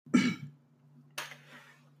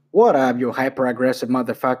What up, you hyper aggressive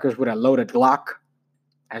motherfuckers with a loaded Glock?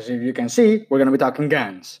 As you can see, we're gonna be talking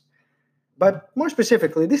guns. But more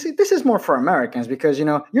specifically, this is more for Americans because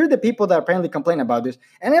you're the people that apparently complain about this,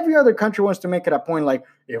 and every other country wants to make it a point like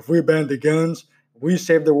if we ban the guns, we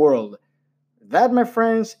save the world. That, my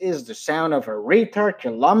friends, is the sound of a retard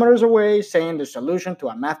kilometers away saying the solution to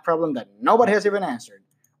a math problem that nobody has even answered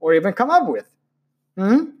or even come up with.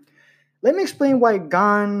 Hmm? Let me explain why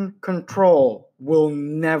gun control will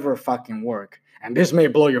never fucking work. And this may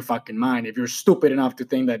blow your fucking mind if you're stupid enough to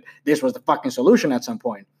think that this was the fucking solution at some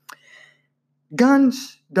point.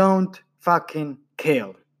 Guns don't fucking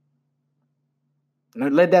kill. Now,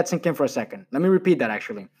 let that sink in for a second. Let me repeat that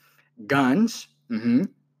actually. Guns, you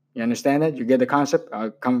understand that? You get the concept?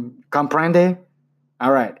 Comprende?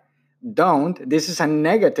 All right. Don't, this is a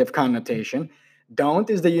negative connotation. Don't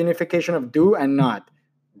is the unification of do and not.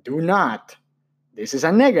 Do not. This is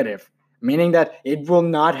a negative, meaning that it will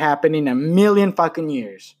not happen in a million fucking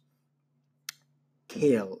years.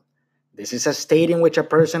 Kill. This is a state in which a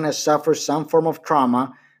person has suffered some form of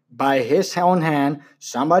trauma by his own hand,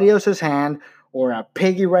 somebody else's hand, or a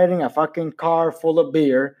piggy riding a fucking car full of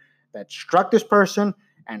beer that struck this person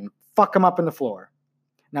and fuck him up in the floor.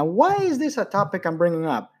 Now, why is this a topic I'm bringing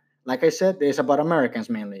up? Like I said, it's about Americans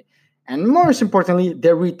mainly. And most importantly, the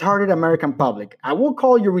retarded American public. I will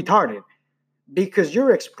call you retarded because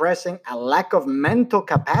you're expressing a lack of mental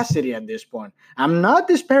capacity at this point. I'm not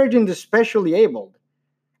disparaging the specially abled.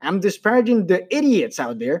 I'm disparaging the idiots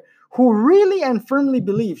out there who really and firmly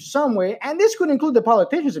believe some way, and this could include the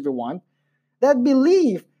politicians if you want, that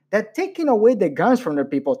believe that taking away the guns from their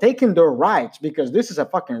people, taking their rights, because this is a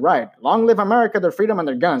fucking right. Long live America, their freedom and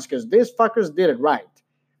their guns, because these fuckers did it right.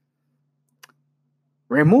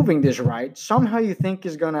 Removing this right, somehow you think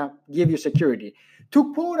is gonna give you security.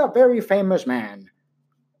 To quote a very famous man,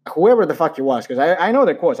 whoever the fuck he was, because I know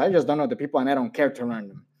the quotes, I just don't know the people and I don't care to learn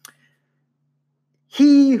them.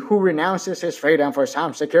 He who renounces his freedom for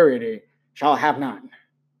some security shall have none.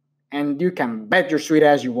 And you can bet your sweet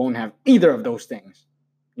ass you won't have either of those things.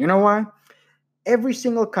 You know why? Every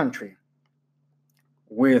single country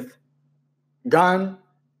with gun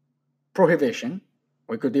prohibition,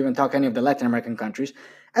 we could even talk any of the Latin American countries,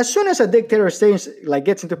 as soon as a dictator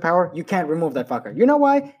gets into power, you can't remove that fucker. You know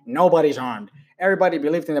why? Nobody's armed. Everybody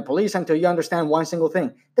believed in the police until you understand one single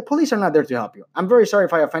thing. The police are not there to help you. I'm very sorry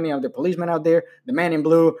if I offend any of the policemen out there, the man in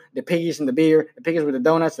blue, the piggies in the beer, the piggies with the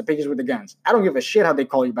donuts, the piggies with the guns. I don't give a shit how they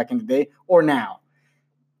call you back in the day or now.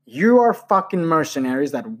 You are fucking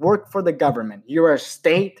mercenaries that work for the government. You're a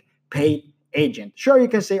state-paid agent. Sure, you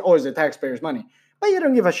can say, oh, it's the taxpayers' money. But you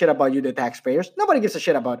don't give a shit about you, the taxpayers. Nobody gives a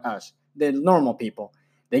shit about us, the normal people.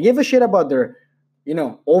 They give a shit about their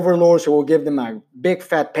overlords who will give them a big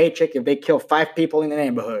fat paycheck if they kill 5 people in the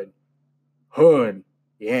neighborhood. Hood.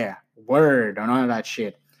 Yeah. Word on all of that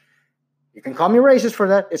shit. You can call me racist for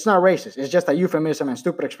that. It's not racist. It's just a euphemism and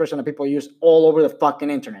stupid expression that people use all over the fucking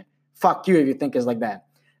internet. Fuck you if you think it's like that.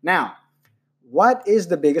 Now, what is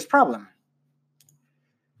the biggest problem?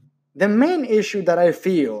 The main issue that I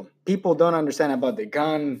feel people don't understand about the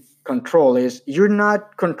gun control is you're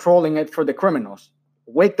not controlling it for the criminals.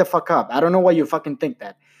 Wake the fuck up. I don't know why you fucking think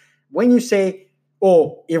that. When you say,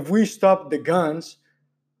 oh, if we stop the guns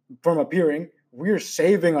from appearing, we're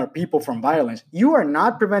saving our people from violence. You are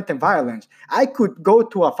not preventing violence. I could go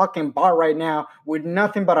to a fucking bar right now with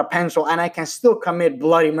nothing but a pencil and I can still commit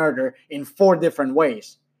bloody murder in 4 different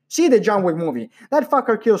ways. See the John Wick movie. That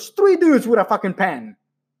fucker kills 3 dudes with a fucking pen.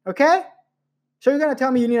 Okay? So you're going to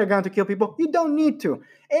tell me you need a gun to kill people? You don't need to.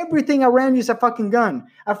 Everything around you is a fucking gun.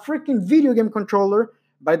 A freaking video game controller.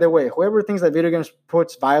 By the way, whoever thinks that video games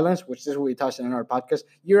puts violence, which is what we touched in our podcast,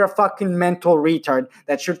 you're a fucking mental retard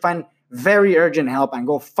that should find very urgent help and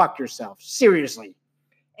go fuck yourself. Seriously.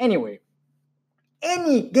 Anyway,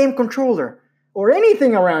 any game controller or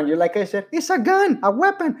anything around you, like I said, it's a gun, a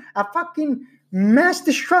weapon, a fucking mass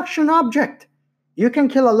destruction object. You can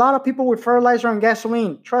kill a lot of people with fertilizer and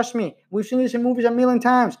gasoline. Trust me. We've seen this in movies a million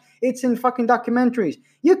times. It's in fucking documentaries.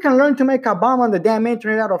 You can learn to make a bomb on the damn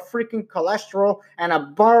internet out of freaking cholesterol and a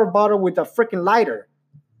bar bottle with a freaking lighter.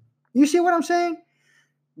 You see what I'm saying?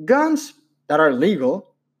 Guns that are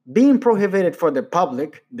legal, being prohibited for the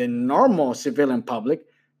public, the normal civilian public,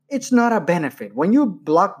 it's not a benefit. When you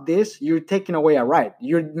block this, you're taking away a right.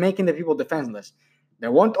 You're making the people defenseless.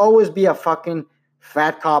 There won't always be a fucking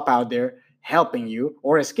fat cop out there helping you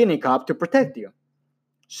or a skinny cop to protect you.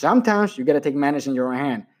 Sometimes you got to take matters in your own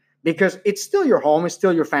hand. because it's still your home, it's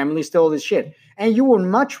still your family, still this shit. And you would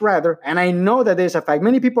much rather, and I know that there's a fact,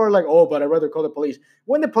 many people are like, oh, but I'd rather call the police.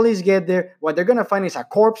 When the police get there, what they're going to find is a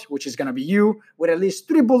corpse, which is going to be you, with at least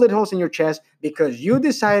 3 bullet holes in your chest because you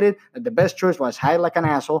decided that the best choice was hide like an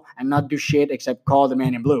asshole and not do shit except call the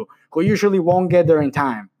man in blue, who usually won't get there in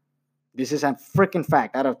time. This is a freaking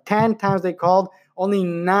fact. Out of 10 times they called, only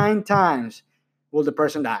 9 times will the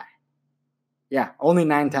person die. Yeah, only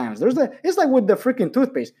 9 times. It's like with the freaking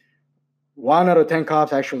toothpaste. 1 out of 10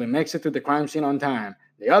 cops actually makes it to the crime scene on time.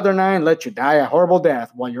 The other 9 let you die a horrible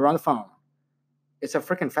death while you're on the phone. It's a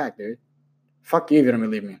freaking fact, dude. Fuck you if you don't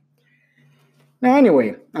believe me. Now,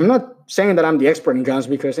 anyway, I'm not saying that I'm the expert in guns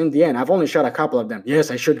because in the end, I've only shot a couple of them.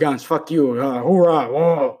 Yes, I shoot guns. Fuck you. Hoorah.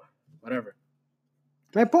 Whoa. Whatever.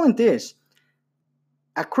 My point is,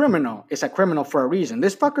 a criminal is a criminal for a reason.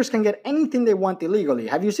 These fuckers can get anything they want illegally.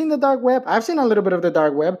 Have you seen the dark web? I've seen a little bit of the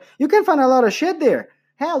dark web. You can find a lot of shit there.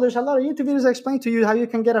 Hell, there's a lot of YouTube videos that explain to you how you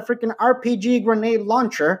can get a freaking RPG grenade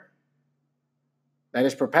launcher that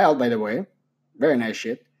is propelled, by the way. Very nice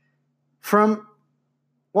shit. From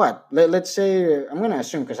what? Let's say, I'm going to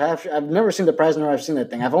assume, because I've never seen the price nor I've seen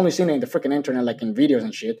that thing. I've only seen it in the freaking internet, like in videos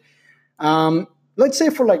and shit. Let's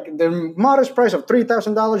say for like the modest price of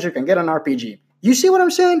 $3,000, you can get an RPG. You see what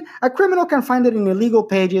I'm saying? A criminal can find it in illegal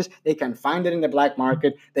pages. They can find it in the black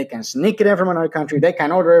market. They can sneak it in from another country. They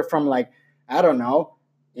can order it from, like, I don't know,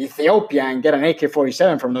 Ethiopia and get an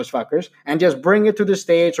AK-47 from those fuckers and just bring it to the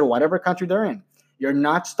States or whatever country they're in. You're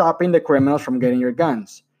not stopping the criminals from getting your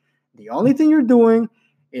guns. The only thing you're doing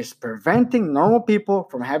is preventing normal people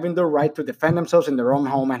from having the right to defend themselves in their own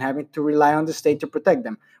home and having to rely on the state to protect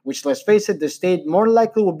them, which, let's face it, the state more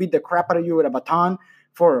likely will beat the crap out of you with a baton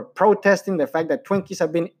for protesting the fact that Twinkies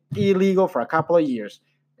have been illegal for a couple of years.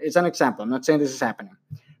 It's an example. I'm not saying this is happening,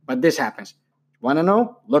 but this happens. Want to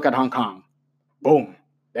know? Look at Hong Kong. Boom.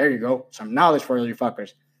 There you go. Some knowledge for you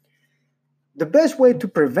fuckers. The best way to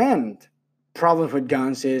prevent problems with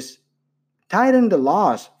guns is tighten the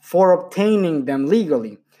laws for obtaining them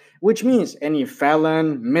legally, which means any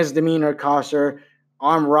felon, misdemeanor causer,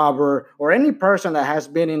 armed robber, or any person that has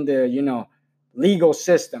been in the, legal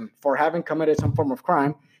system for having committed some form of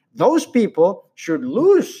crime, those people should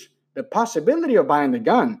lose the possibility of buying the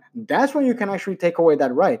gun. That's when you can actually take away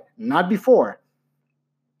that right, not before.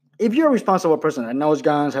 If you're a responsible person that knows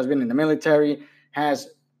guns, has been in the military, has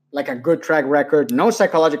like a good track record, no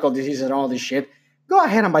psychological diseases and all this shit, go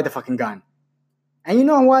ahead and buy the fucking gun. And you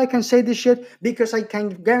know why I can say this shit? Because I can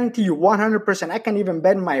guarantee you 100%, I can even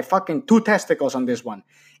bet my fucking 2 testicles on this one.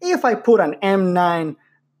 If I put an M9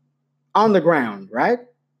 on the ground, right?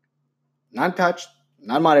 Not touched,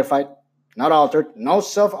 not modified, not altered, no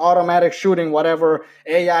self-automatic shooting, whatever,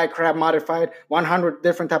 AI crap modified, 100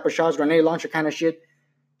 different type of shots, grenade launcher kind of shit.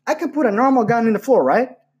 I can put a normal gun in the floor, right?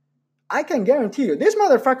 I can guarantee you, this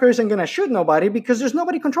motherfucker isn't going to shoot nobody because there's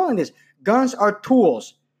nobody controlling this. Guns are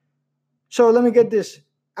tools. So let me get this.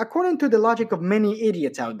 According to the logic of many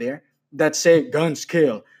idiots out there that say guns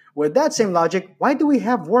kill, with that same logic, why do we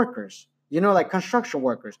have workers? Like construction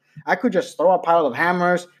workers. I could just throw a pile of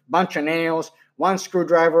hammers, bunch of nails, 1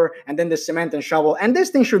 screwdriver, and then the cement and shovel. And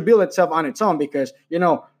this thing should build itself on its own because,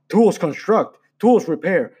 tools construct, tools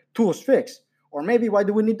repair, tools fix. Or maybe why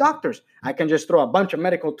do we need doctors? I can just throw a bunch of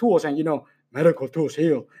medical tools and, medical tools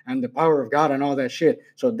heal and the power of God and all that shit.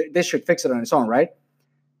 So this should fix it on its own, right?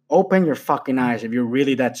 Open your fucking eyes if you're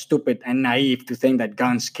really that stupid and naive to think that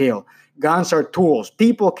guns kill. Guns are tools.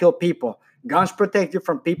 People kill people. Guns protect you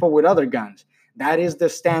from people with other guns. That is the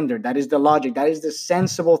standard. That is the logic. That is the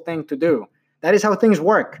sensible thing to do. That is how things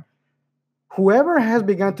work. Whoever has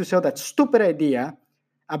begun to sell that stupid idea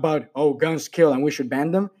about, guns kill and we should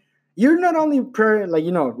ban them, you're not only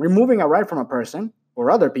removing a right from a person or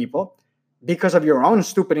other people because of your own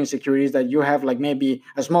stupid insecurities that you have, like maybe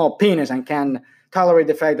a small penis and can tolerate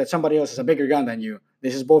the fact that somebody else has a bigger gun than you.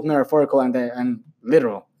 This is both metaphorical and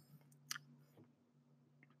literal.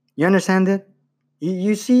 You understand it?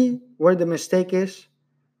 You see where the mistake is?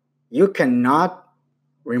 You cannot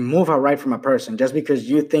remove a right from a person just because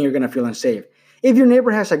you think you're going to feel unsafe. If your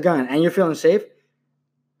neighbor has a gun and you feel unsafe,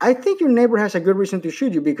 I think your neighbor has a good reason to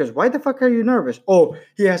shoot you because why the fuck are you nervous? Oh,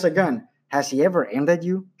 he has a gun. Has he ever aimed at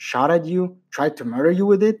you, shot at you, tried to murder you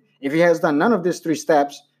with it? If he has done none of these 3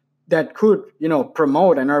 steps that could,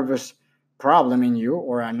 promote a nervous problem in you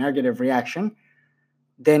or a negative reaction,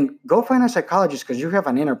 then go find a psychologist because you have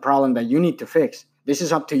an inner problem that you need to fix. This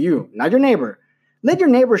is up to you, not your neighbor. Let your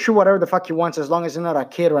neighbor shoot whatever the fuck he wants as long as it's not a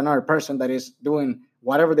kid or another person that is doing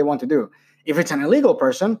whatever they want to do. If it's an illegal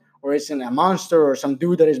person or it's a monster or some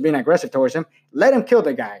dude that is being aggressive towards him, let him kill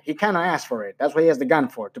the guy. He cannot ask for it. That's what he has the gun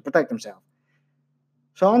for, to protect himself.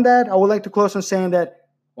 So on that, I would like to close on saying that,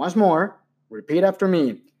 once more, repeat after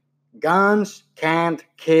me. Guns can't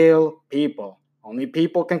kill people. Only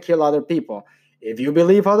people can kill other people. If you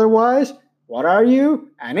believe otherwise, what are you?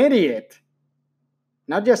 An idiot.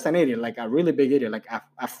 Not just an idiot, like a really big idiot, like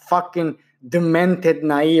a fucking demented,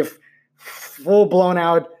 naive, full blown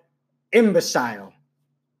out imbecile.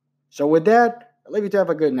 So with that, I'll leave you to have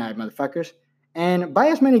a good night, motherfuckers. And buy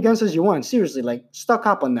as many guns as you want. Seriously, like, stock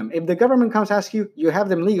up on them. If the government comes ask you, you have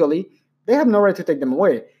them legally, they have no right to take them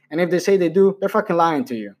away. And if they say they do, they're fucking lying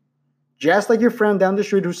to you. Just like your friend down the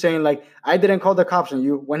street who's saying, like, I didn't call the cops on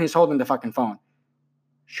you when he's holding the fucking phone.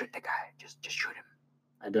 Shoot the guy. Just shoot him.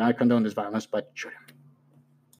 I do not condone this violence, but shoot him.